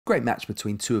Great match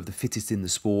between two of the fittest in the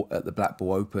sport at the Black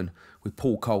Ball Open, with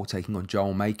Coll taking on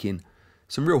Joel Makin.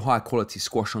 Some real high quality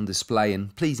squash on display,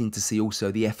 and pleasing to see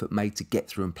also the effort made to get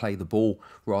through and play the ball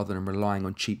rather than relying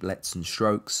on cheap lets and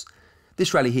strokes.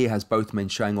 This rally here has both men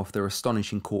showing off their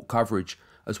astonishing court coverage,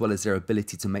 as well as their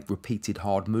ability to make repeated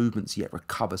hard movements yet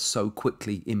recover so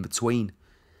quickly in between.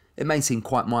 It may seem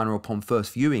quite minor upon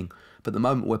first viewing, but the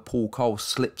moment where Coll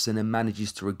slips and then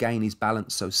manages to regain his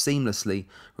balance so seamlessly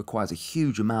requires a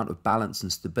huge amount of balance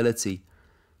and stability.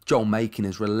 Joel Makin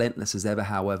is relentless as ever,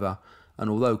 however, and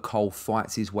although Coll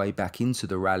fights his way back into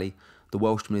the rally, the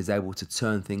Welshman is able to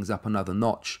turn things up another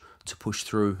notch to push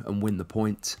through and win the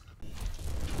point.